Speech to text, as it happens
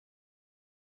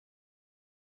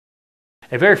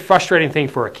A very frustrating thing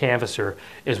for a canvasser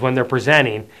is when they're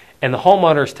presenting and the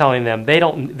homeowner is telling them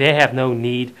they have no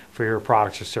need for your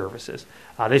products or services.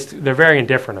 They're very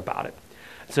indifferent about it.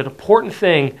 It's an important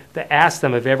thing to ask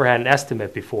them if they ever had an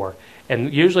estimate before.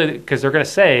 And usually, because they're going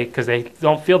to say, because they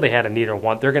don't feel they had a need or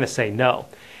want, they're going to say no.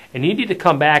 And you need to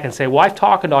come back and say, well, I've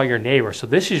talked to all your neighbors, so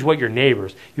this is what your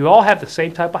neighbors, you all have the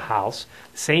same type of house,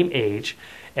 the same age,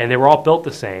 and they were all built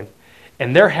the same,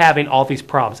 and they're having all these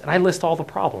problems. And I list all the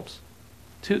problems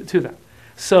to them.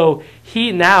 So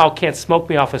he now can't smoke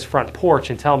me off his front porch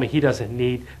and tell me he doesn't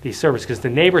need these services because the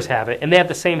neighbors have it, and they have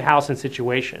the same house and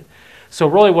situation. So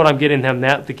really what I'm getting him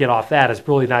to get off that is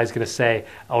really now he's going to say,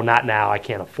 oh, not now, I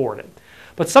can't afford it.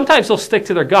 But sometimes they'll stick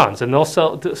to their guns, and they'll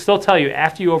still tell you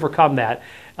after you overcome that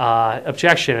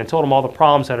objection and told them all the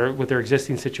problems that are with their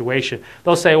existing situation,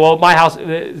 they'll say, well, my house,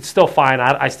 it's still fine,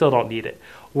 I still don't need it.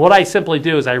 What I simply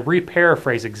do is I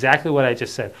re-paraphrase exactly what I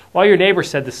just said. Well, your neighbor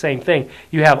said the same thing.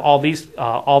 You have all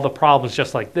the problems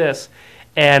just like this,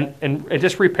 and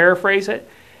just re-paraphrase it,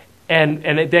 and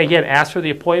then again ask for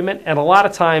the appointment. And a lot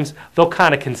of times they'll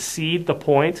kind of concede the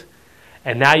point,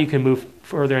 and now you can move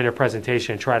further in your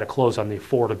presentation and try to close on the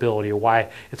affordability or why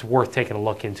it's worth taking a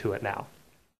look into it now.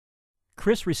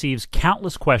 Chris receives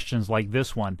countless questions like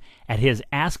this one at his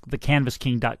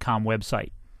AskTheCanvasKing.com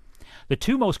website. The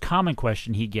two most common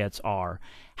questions he gets are,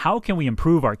 how can we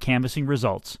improve our canvassing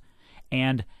results?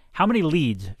 And how many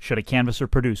leads should a canvasser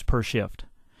produce per shift?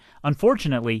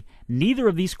 Unfortunately, neither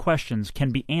of these questions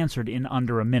can be answered in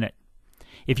under a minute.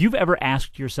 If you've ever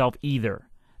asked yourself either,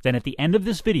 then at the end of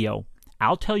this video,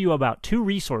 I'll tell you about two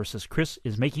resources Chris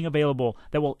is making available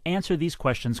that will answer these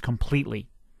questions completely.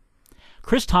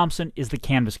 Chris Thompson is the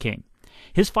Canvas King.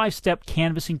 His 5-step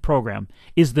canvassing program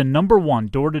is the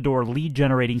 #1 door-to-door lead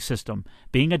generating system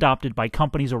being adopted by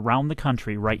companies around the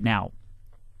country right now.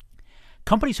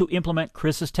 Companies who implement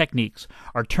Chris's techniques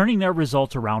are turning their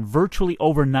results around virtually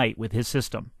overnight with his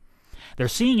system. They're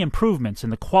seeing improvements in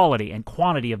the quality and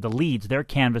quantity of the leads their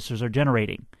canvassers are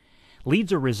generating.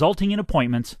 Leads are resulting in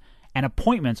appointments, and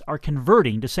appointments are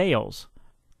converting to sales.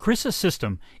 Chris's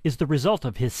system is the result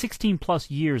of his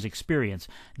 16-plus years experience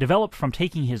developed from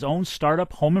taking his own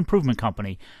startup home improvement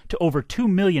company to over $2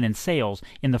 million in sales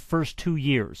in the first 2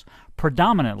 years,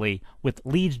 predominantly with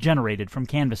leads generated from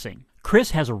canvassing.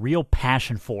 Chris has a real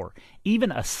passion for,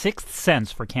 even a sixth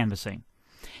sense for canvassing.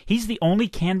 He's the only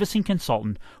canvassing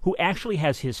consultant who actually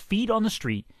has his feet on the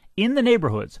street in the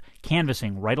neighborhoods,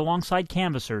 canvassing right alongside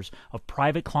canvassers of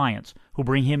private clients who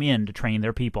bring him in to train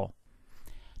their people.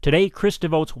 Today, Chris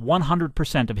devotes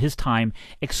 100% of his time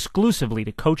exclusively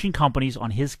to coaching companies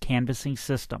on his canvassing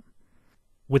system.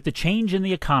 With the change in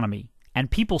the economy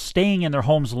and people staying in their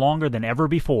homes longer than ever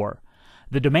before,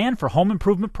 the demand for home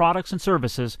improvement products and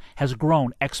services has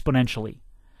grown exponentially.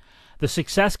 The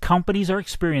success companies are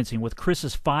experiencing with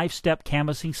Chris's 5-step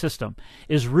canvassing system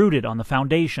is rooted on the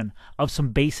foundation of some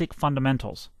basic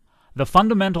fundamentals. The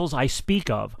fundamentals I speak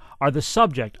of are the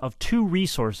subject of two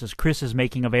resources Chris is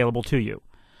making available to you.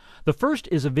 The first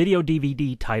is a video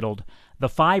DVD titled The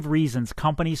 5 Reasons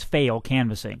Companies Fail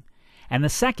Canvassing, and the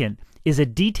second is a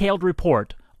detailed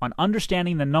report on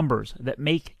understanding the numbers that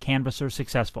make canvassers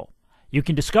successful. You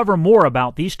can discover more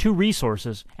about these two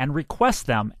resources and request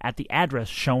them at the address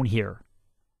shown here.